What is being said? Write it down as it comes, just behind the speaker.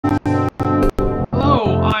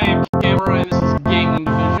dislcaimer, and this is Gaming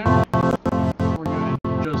Division. We're going to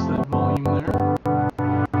adjust that volume there.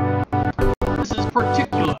 This is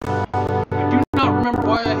Particula. I do not remember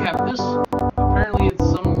why I have this. Apparently it's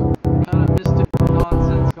some kind of mystical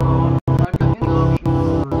nonsense going on. I've got any options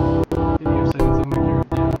for video settings on my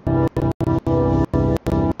character.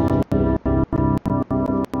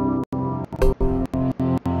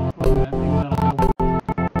 Look at that, maybe that'll help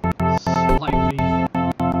slightly.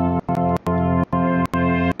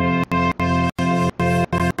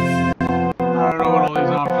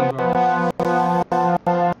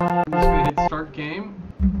 Game.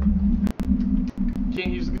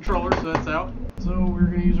 Can't use the controller, so that's out. So we're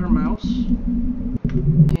going to use our mouse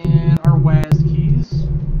and our WASD keys.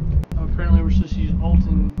 Apparently we're supposed to use Alt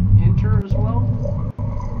and Enter as well.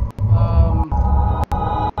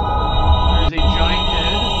 There's a giant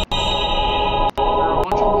head. There are a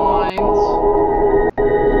bunch of lines.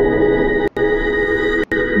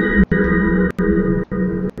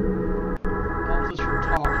 Alt is for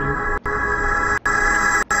talking.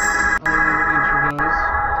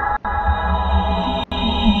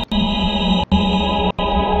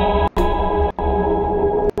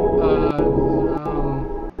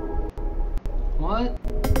 What?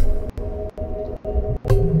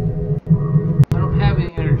 I don't have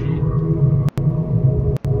any energy.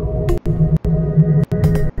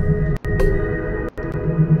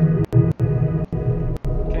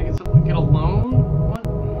 Can I get something? Get a loan? What?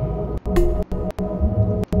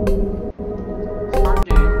 Start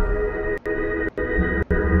game.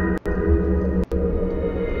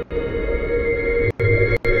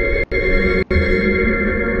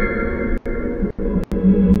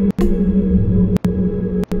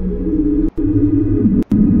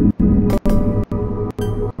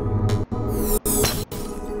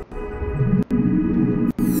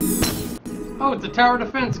 Oh, it's a tower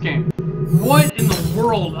defense game. What in the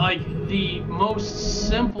world? Like, the most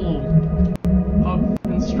simple of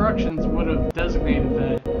instructions would have designated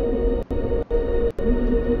that.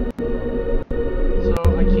 So,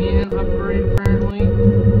 I can upgrade apparently.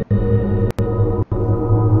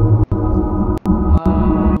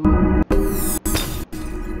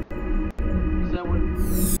 Is that what...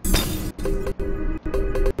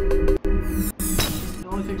 It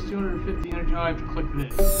only takes 250 energy. Oh, I have to click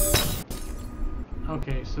this.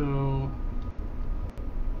 Okay, so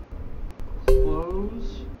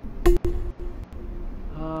close.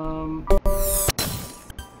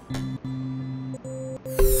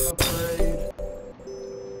 Upgrade.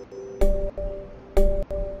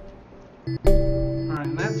 Alright,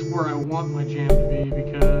 and that's where I want my jam to be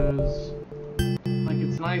because, like,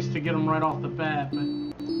 it's nice to get them right off the bat, but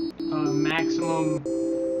maximum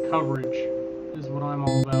coverage is what I'm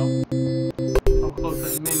all about. I'll close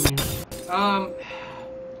that menu.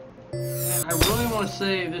 I really want to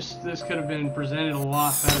say this could have been presented a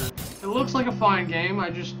lot better. It looks like a fine game, I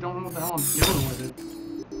just don't know what the hell I'm doing with it.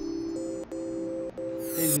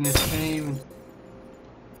 Laziness, shame,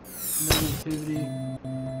 negativity.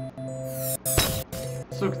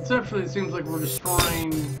 So conceptually it seems like we're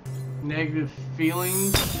destroying negative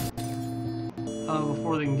feelings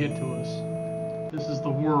before they can get to us. This is the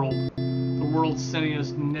world. The world's sending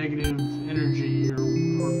us negative energy or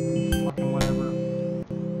fucking whatever.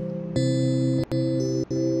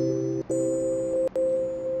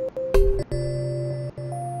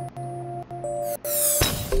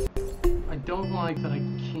 I don't like that I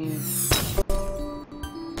can't...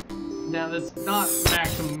 Now that's not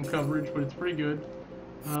maximum coverage, but it's pretty good.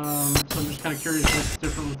 So I'm just kind of curious what's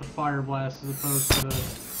different with the Fire Blast as opposed to the...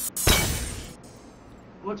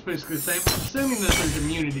 It looks basically the same, assuming that there's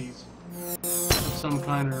immunities of some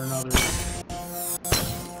kind or another.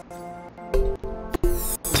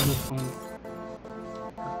 This one.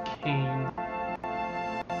 Arcane.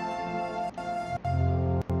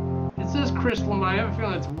 It says crystalline, but I have a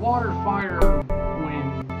feeling it's water, fire,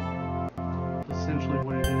 wind. Essentially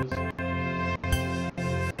what it is.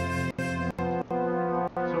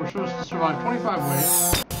 So we're supposed to survive 25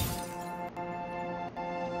 waves.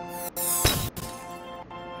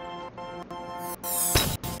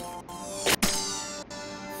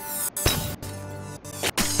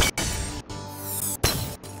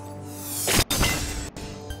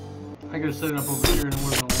 I gotta set it up over here and it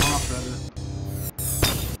would have been a lot better.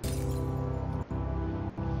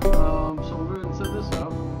 So we'll go ahead and set this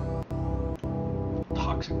up.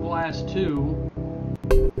 Toxic Blast 2.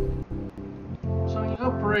 So you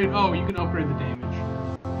upgrade, oh, you can upgrade the damage.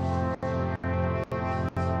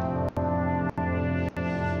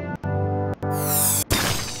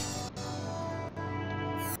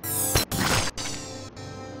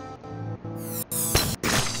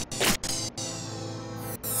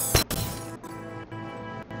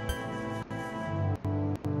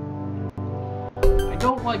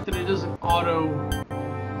 don't like that it doesn't auto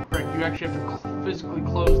correct. You actually have to physically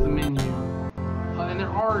close the menu. And there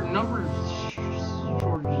are a number of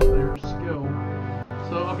shortages there, skill.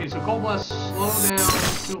 So, okay, so Cold Blast, slow down,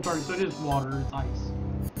 single target, so it is water, it's ice.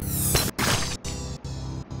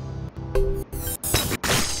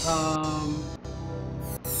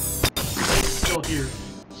 Still here.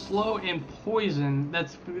 Slow and poison,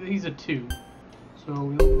 he's a 2. So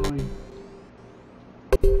we don't really...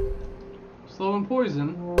 Slow and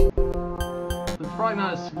poison. It's probably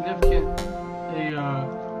not as significant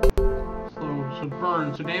slow, so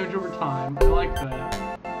burn, so damage over time. I like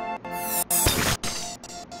that.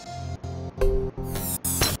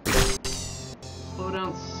 Slow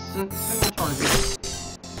down single target.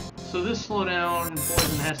 So this slowdown and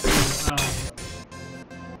poison has to be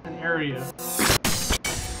an area.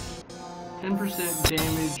 10%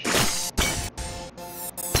 damage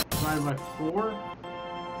divided by 4.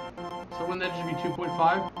 So wouldn't that just be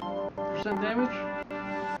 2.5% damage?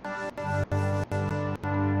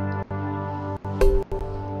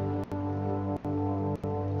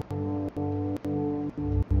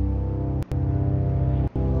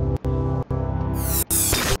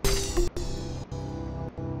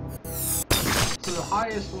 So the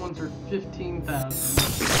highest ones are 15,000.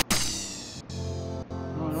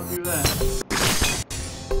 Oh, don't do that.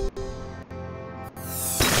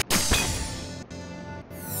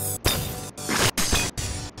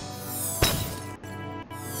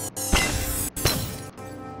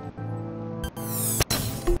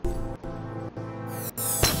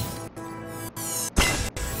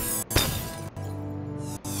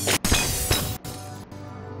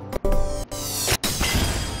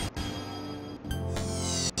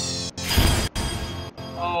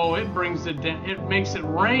 Oh, it brings it down. It makes it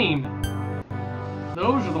rain.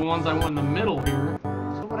 Those are the ones I want in the middle here.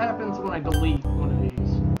 So what happens when I delete one of these?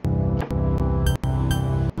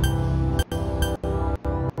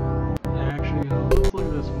 Actually, let's look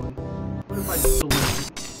at this one. What if I delete it?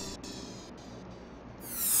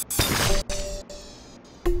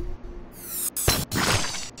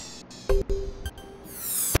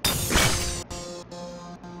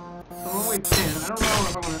 So I'm gonna wait 10. I don't know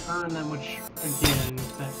if I'm gonna earn that much again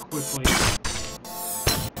that quickly.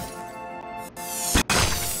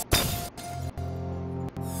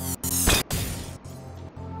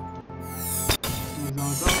 He's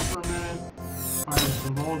on its own for a minute. Alright, it's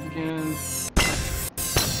involved again.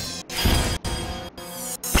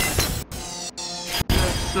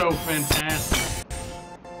 That's so fantastic.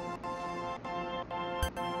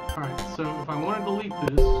 Alright, so if I want to delete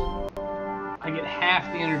this, I get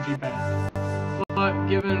half the energy back. But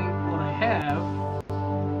given what I have,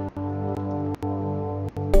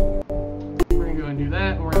 we're going to go and do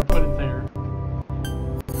that, and we're going to put it there.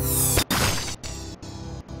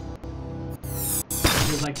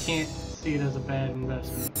 Because I can't see it as a bad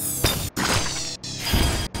investment.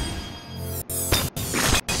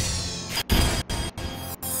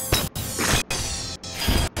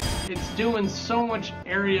 It's doing so much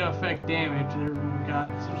area effect damage that we've got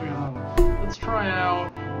something on. Let's try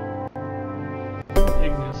out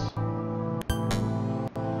Ignis.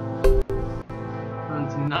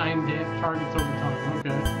 Burns 9 targets over time.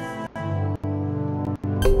 Okay.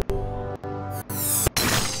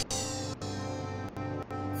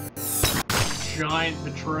 Giant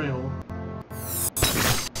betrayal.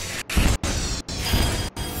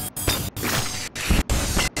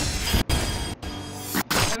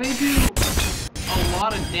 And they do a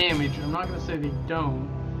lot of damage. I'm not gonna say they don't.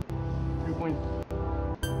 3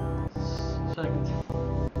 seconds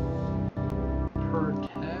per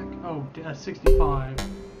attack. Oh, 65.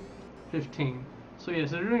 15. So yes,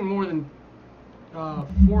 they're doing more than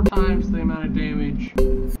 4 times the amount of damage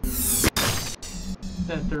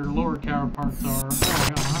that their lower counterparts are. Oh my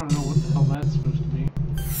god, I don't know what the hell that's supposed to be.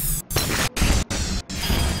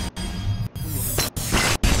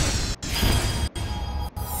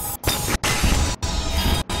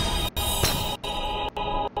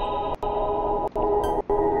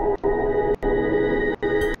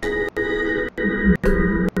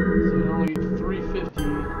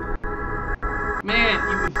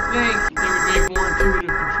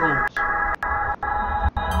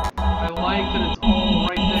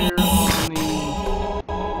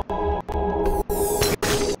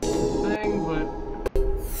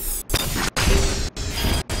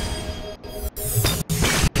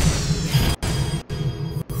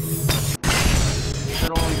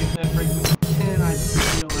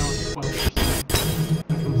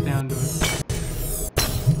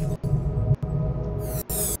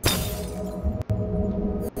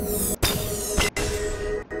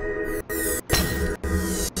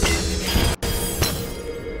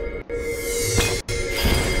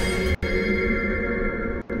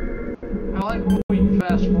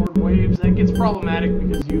 waves. That gets problematic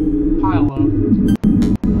because you pile up. Then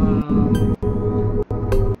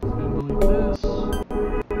delete this.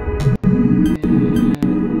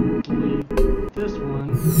 And delete this one.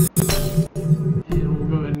 And we'll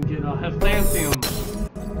go ahead and get a Hephanthium.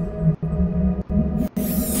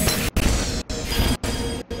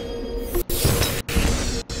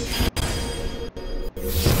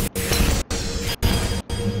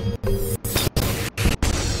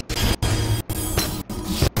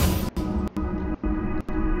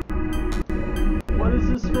 What is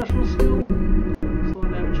this special skill? Slow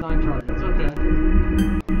damage 9 targets. Okay.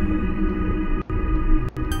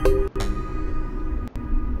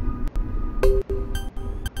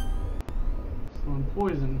 Slowing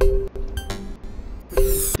poison. Which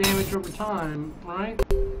is damage over time, right?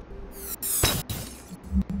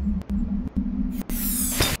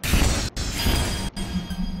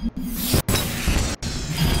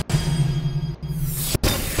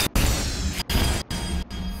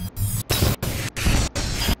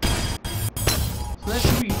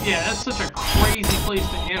 Yeah, that's such a crazy place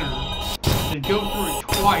to enter. To go through it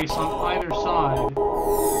twice on either side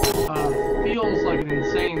feels like an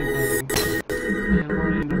insane thing. And we're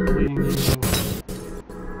going to end up deleting you.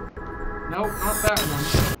 Nope, not that one.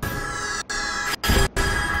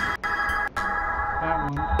 That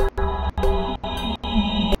one.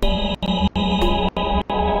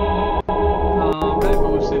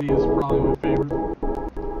 Rainbow City is probably my favorite.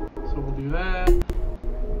 So we'll do that.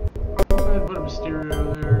 Go ahead and put a Mysterio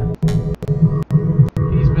there.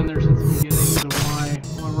 He's been there since the beginning, so why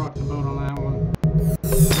rock the boat on that one?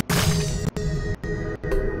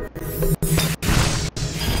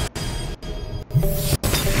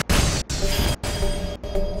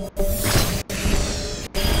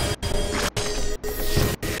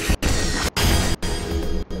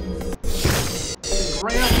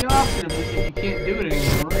 Gray out the option if you can't do it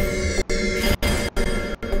anymore.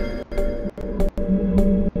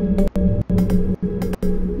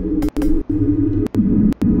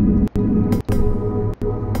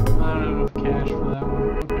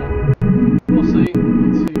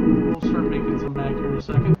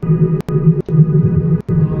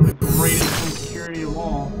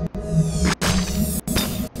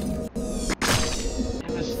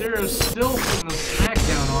 Still putting the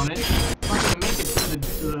smackdown on it. Not gonna make it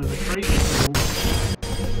to the crazy field.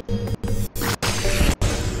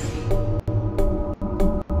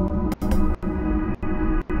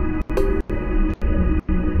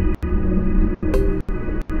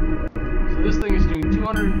 So this thing is doing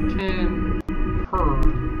 210 per.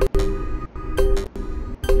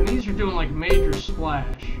 And these are doing like major splash.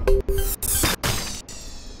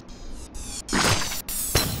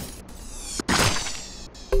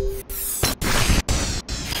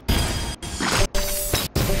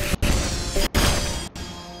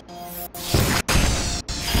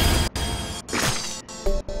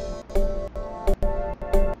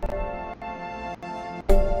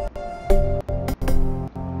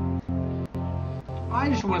 I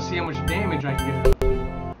just want to see how much damage I can get.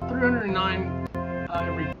 309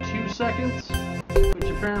 every 2 seconds, which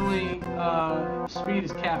apparently speed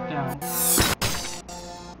is capped out.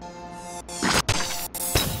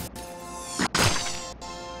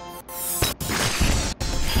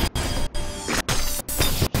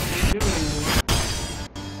 Can't do it anymore.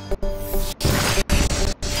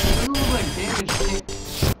 Doesn't look like damage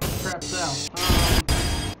craps out.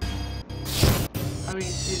 I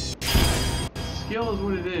mean, skill is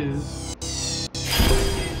what it is.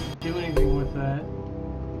 Can't do anything with that.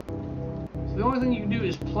 So the only thing you can do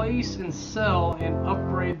is place and sell and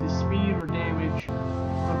upgrade the speed or damage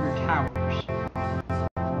of your towers.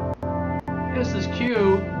 This is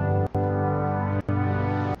cute.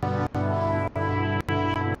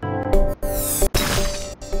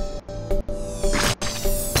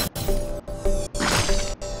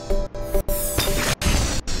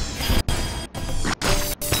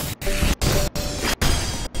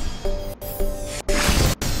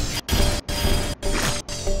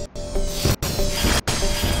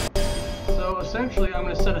 Essentially, I'm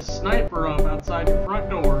going to set a sniper up outside your front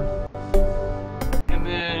door, and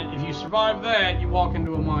then if you survive that, you walk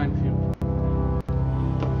into a minefield.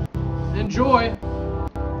 Enjoy!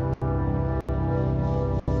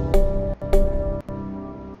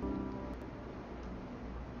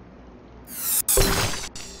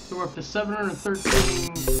 So we're up to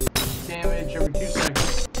 713 damage every 2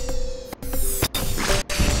 seconds.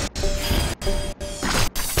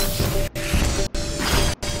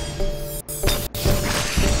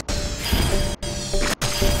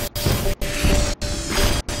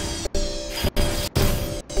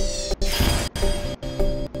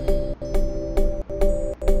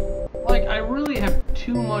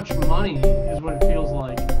 too much money, is what it feels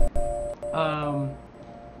like.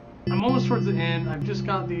 I'm almost towards the end. I've just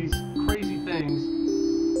got these crazy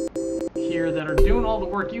things here that are doing all the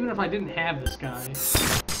work, even if I didn't have this guy.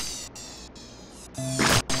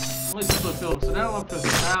 Let's just look build. So now I'm up to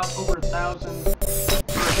over 1,000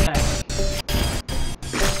 per attack.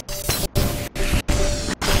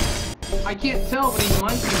 I can't tell, but he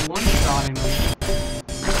might be one-shotting them.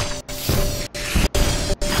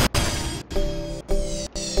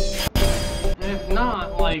 And if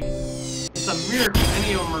not, like, it's a miracle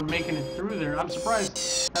any of them are making it through there. I'm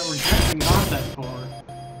surprised that rejection got that far.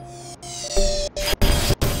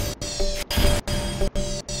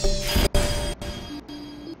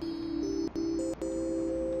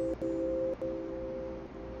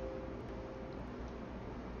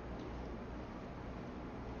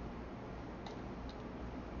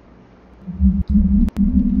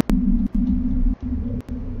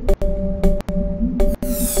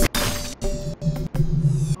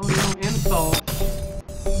 Oh no, insult.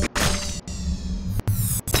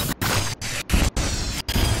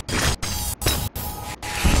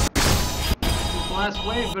 This last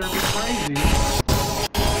wave better be crazy.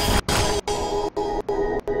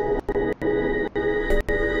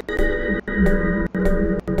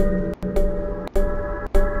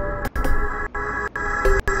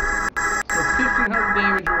 So 1,500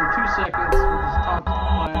 damage over 2 seconds with his top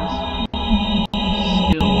class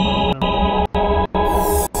skill or whatever.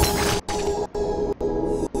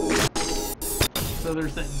 So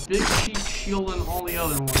there's that big cheap shielding all the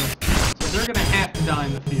other ones. So they're gonna have to die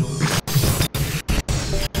in the field.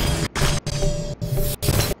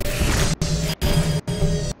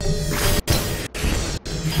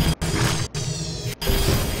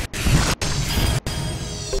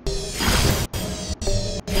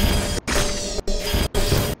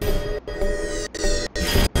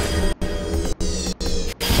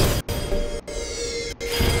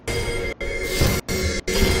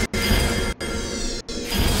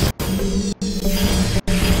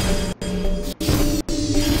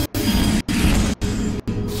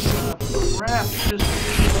 Just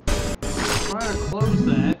trying to close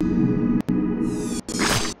that.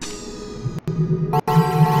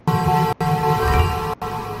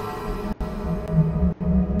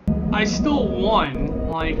 I still won.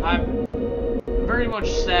 Like, I'm very much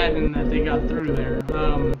saddened that they got through there.